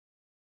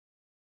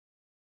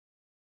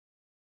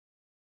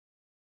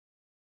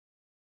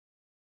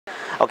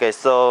Okay,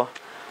 so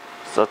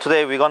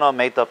today we're gonna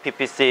make the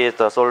PPC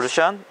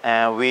solution,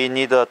 and we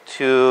need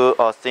two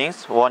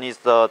things. One is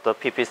the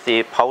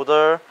PPC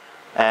powder,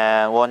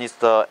 and one is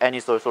the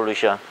anisole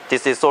solution.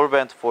 This is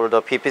solvent for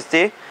the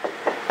PPC.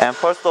 And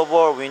first of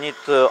all, we need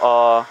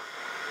to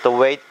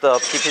weight the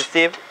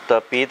PPC,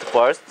 the bead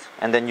first,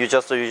 and then you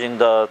just using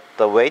the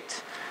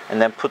weight,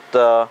 and then put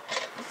the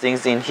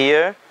things in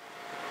here,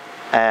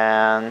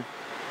 and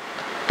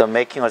the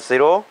making a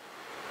zero.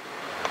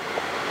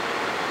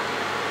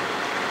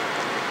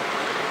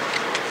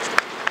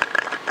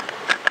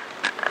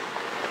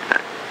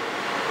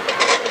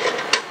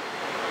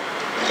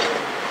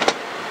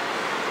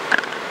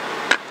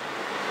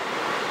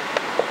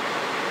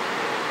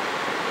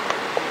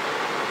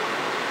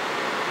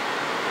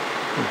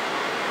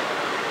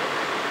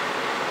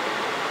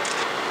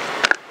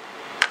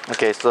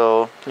 Okay,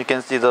 so you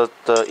can see that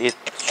it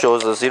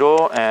shows a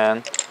 0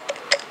 and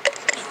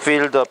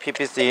fill the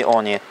PPC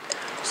on it.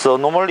 So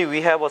normally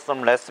we have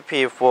some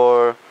recipe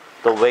for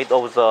the weight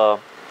of the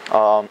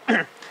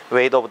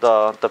weight of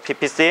the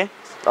PPC.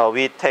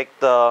 We take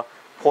the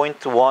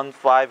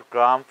 0.15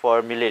 gram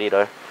per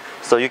milliliter.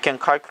 So you can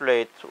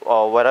calculate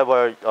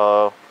whatever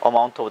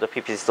amount of the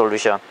PPC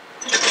solution.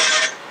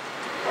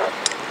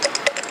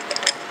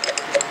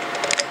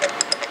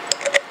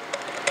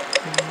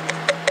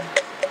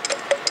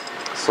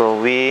 So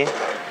we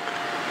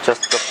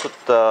just put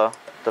the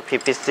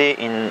PPC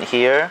in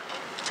here.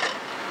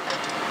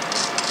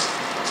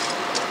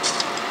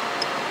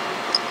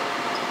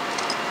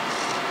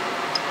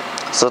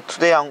 So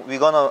today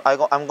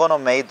I'm gonna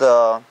make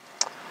the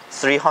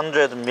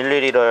 300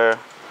 milliliter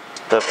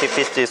the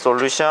PPC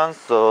solution.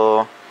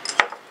 So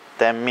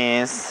that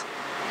means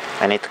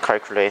I need to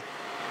calculate.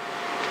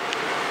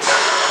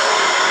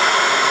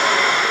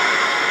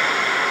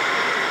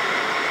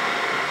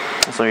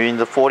 So you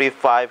need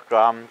 45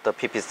 gram the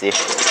PPC.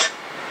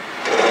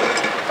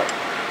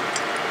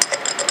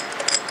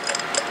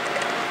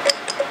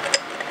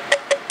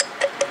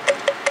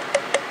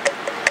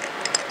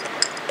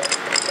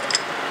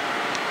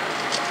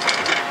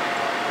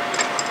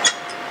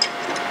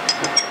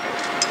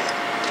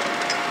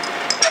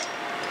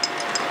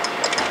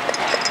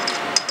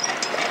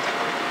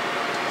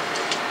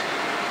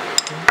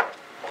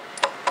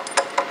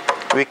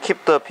 We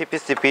keep the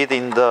PPC bead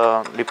in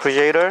the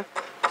refrigerator,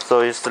 so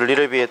it's a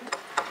little bit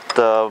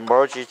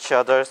merge each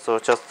other, so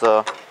just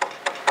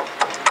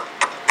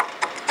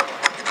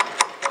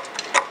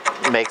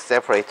make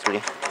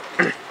separately.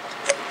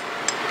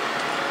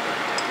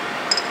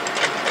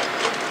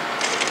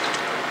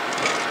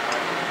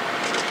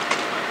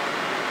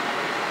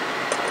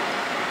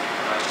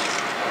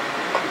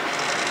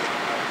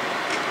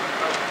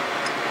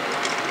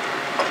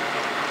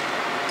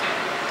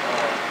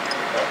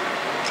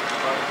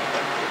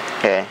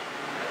 Okay,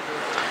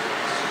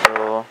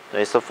 so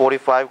there's a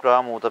 45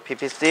 gram of the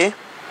PPC,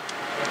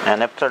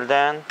 and after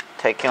then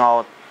taking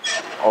out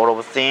all of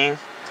the things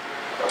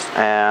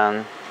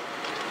and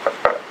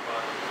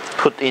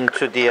put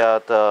into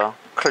the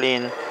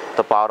clean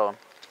the bottom.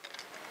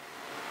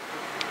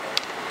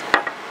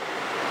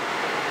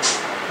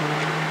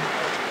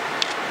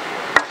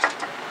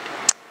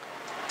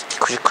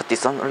 Could you cut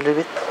this one a little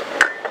bit?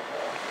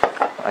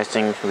 I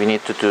think we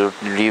need to do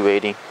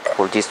re-weighting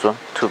for this one,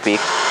 too big.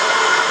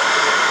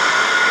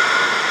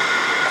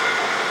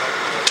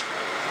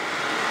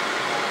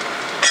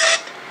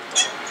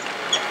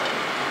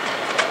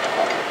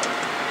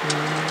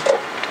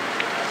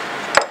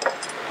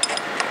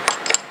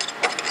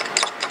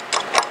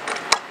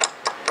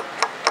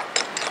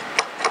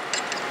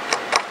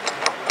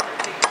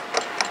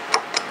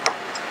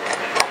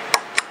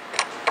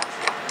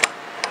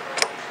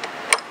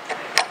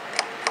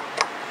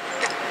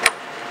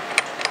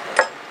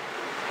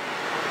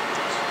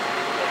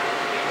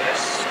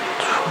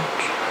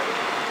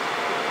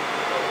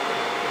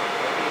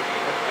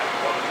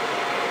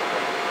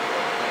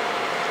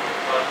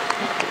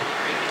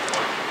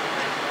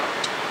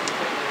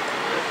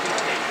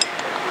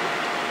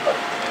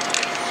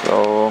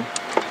 So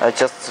I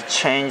just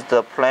changed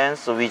the plan,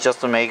 so we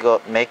just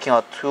making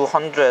a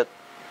 200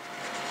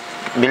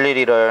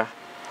 milliliter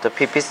the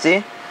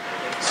PPC.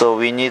 So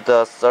we need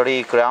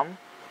 30 gram.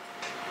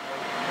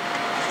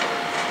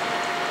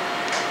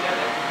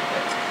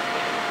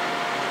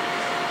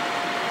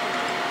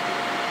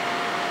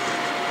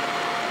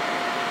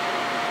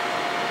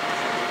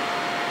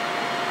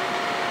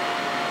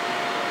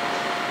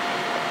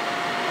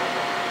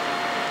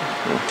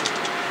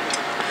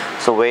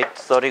 So weight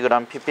 30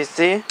 gram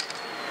PPC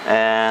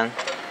and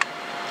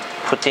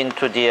put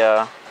into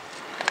the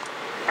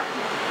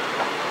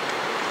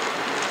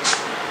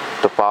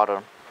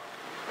bottom.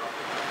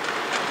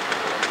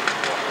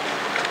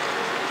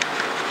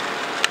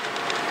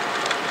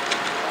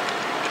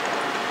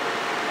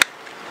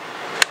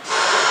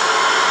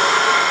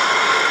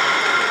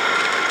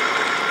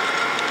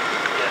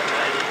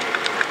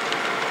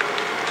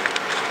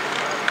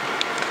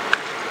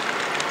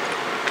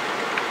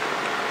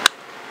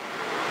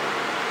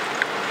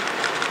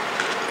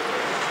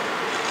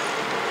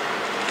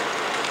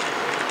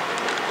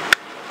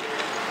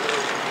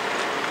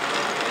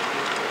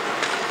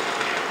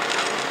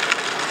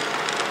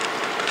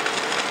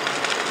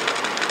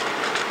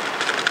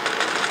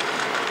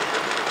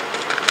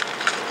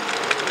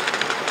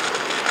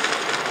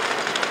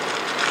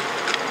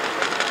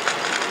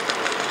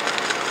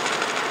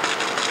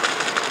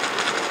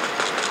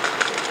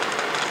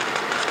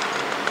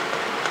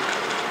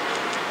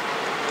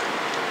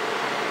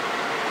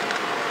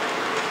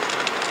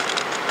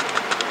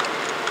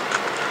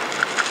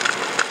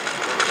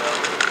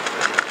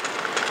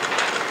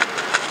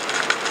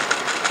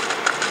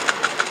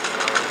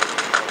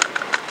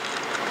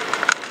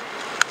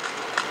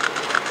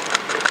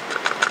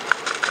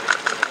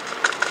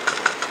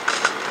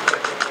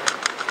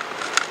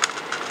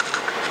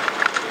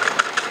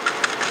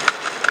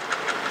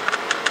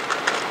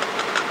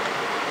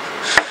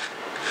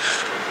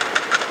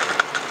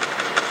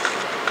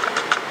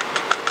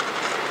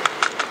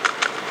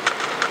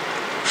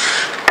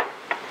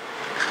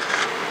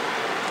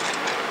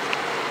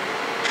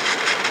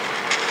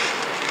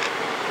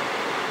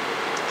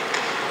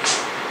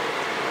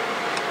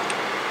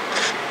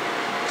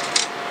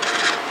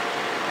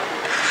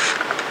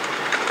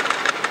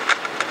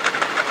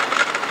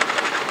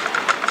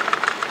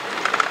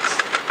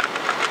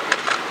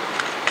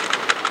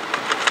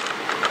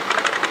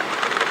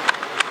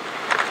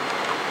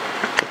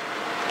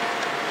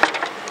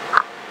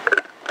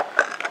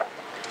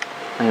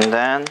 And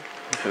then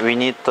we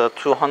need the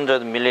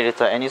 200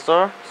 milliliter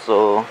anisole,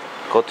 so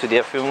go to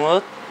the fume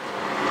hood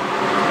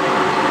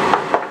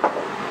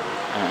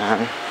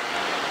and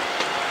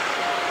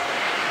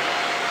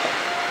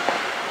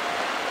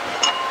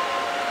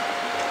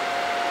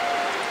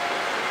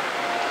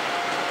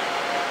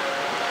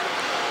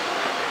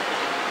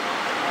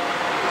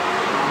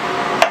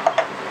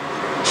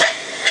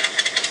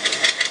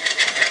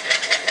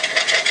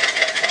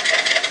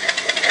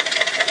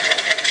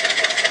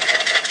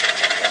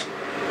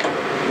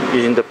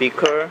using the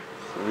beaker,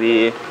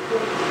 we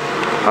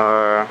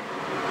are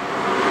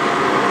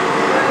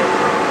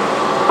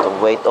the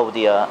weight of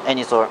the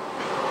anisole.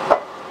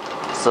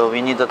 So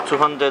we need the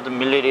 200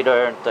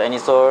 milliliter the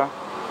anisole,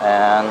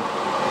 and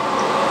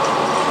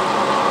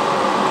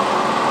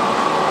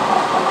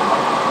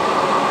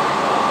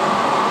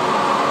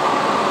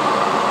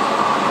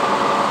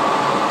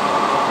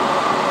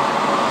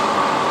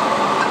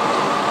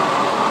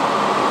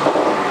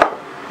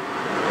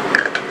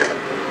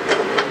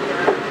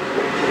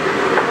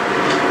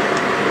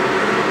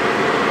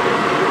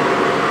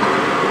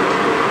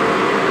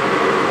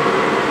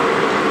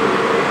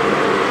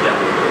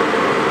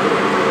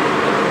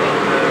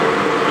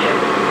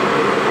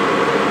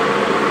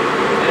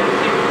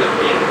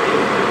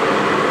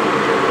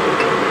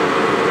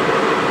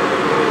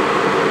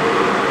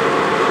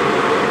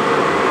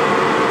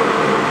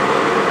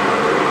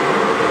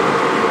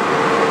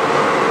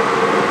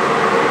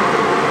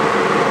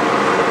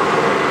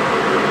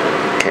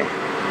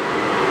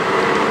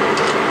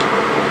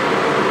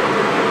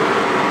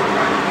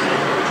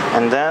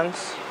and then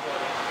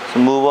so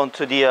move on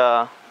to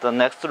the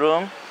next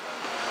room.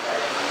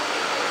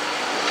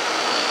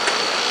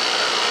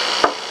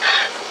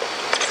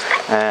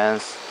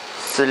 And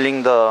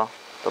sealing the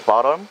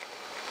bottom.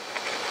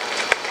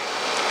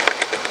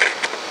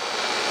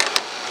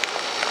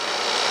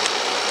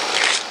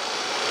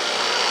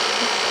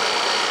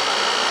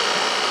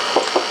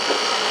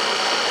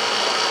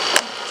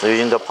 So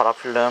using the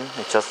parafilm,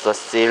 it just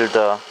seal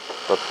the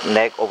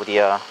neck of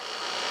the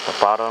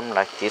bottom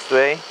like this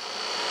way.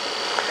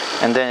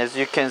 And then as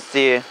you can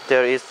see,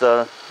 there is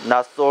a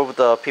not solved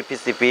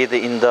PPC bead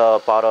in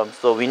the bottom,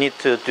 so we need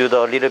to do the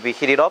little bit,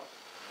 heat it up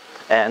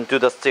and do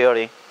the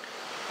stirring.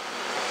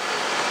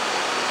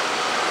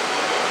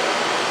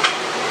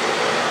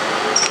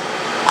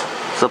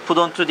 So put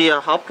onto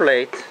the hot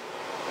plate,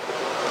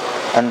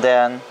 and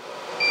then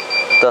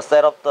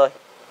set up the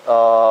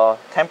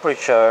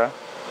temperature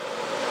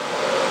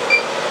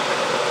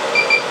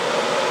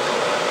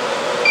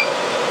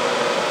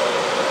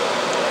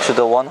to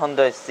the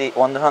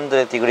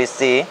 100 degrees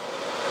C.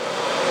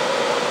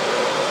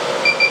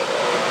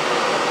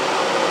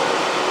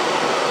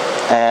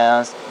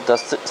 And the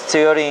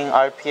stirring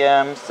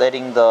RPM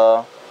setting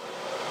the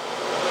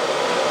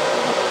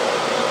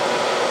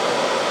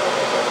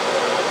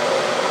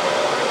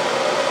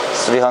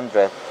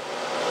 300.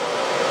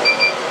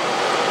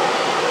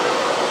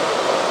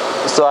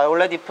 So I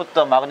already put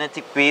the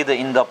magnetic bead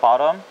in the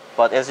bottom,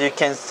 but as you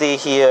can see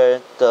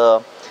here,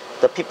 the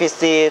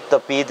PPC, the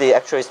bead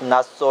actually is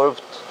not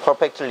solved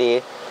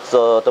perfectly,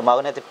 so the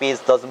magnetic bead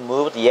doesn't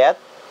move yet.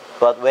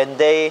 But when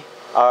the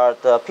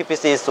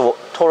PPC is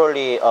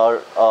totally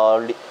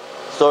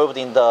solved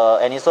in the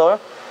anisole,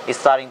 it's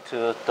starting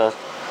to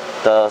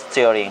the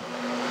stirring.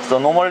 So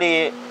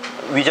normally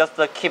we just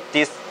keep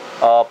this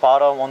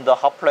bottom on the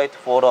hot plate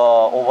for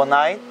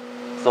overnight,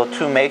 so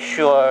to make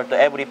sure that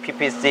every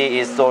PPC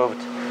is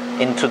solved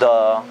into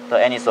the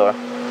anisole.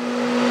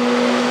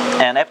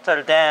 And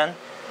after then,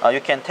 you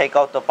can take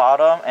out the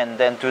bottom and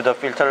then do the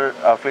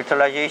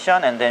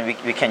filterization, and then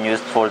we can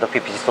use for the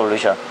PPC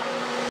solution.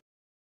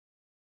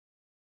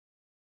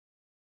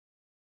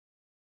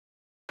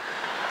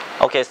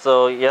 Okay,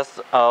 so yes,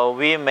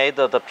 we made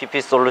the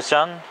PP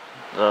solution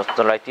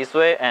like this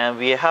way, and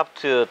we have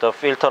to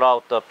filter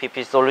out the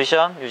PP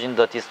solution using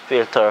this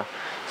filter.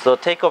 So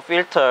take a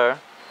filter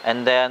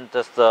and then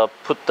just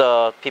put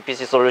the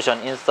PPC solution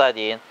inside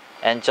it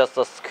and just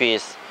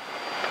squeeze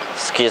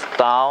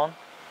down,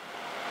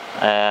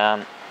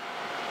 and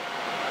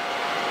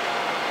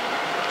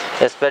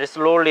it's very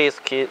slowly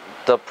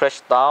the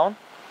press down,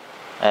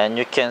 and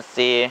you can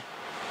see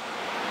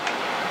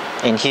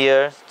in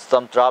here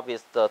some drop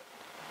is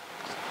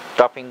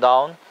dropping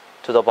down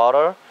to the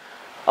bottle.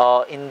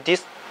 In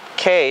this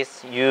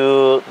case,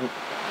 you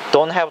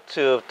don't have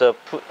to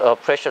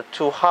put pressure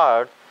too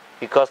hard,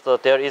 because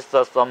there is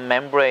some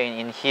membrane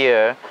in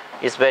here.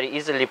 It's very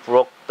easily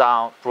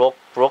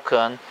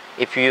broken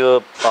if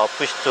you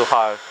push too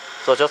hard.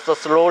 So just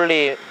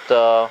slowly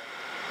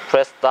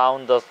press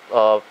down the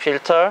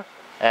filter,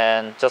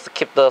 and just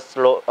keep the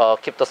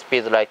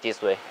speed like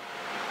this way,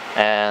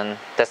 and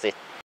that's it.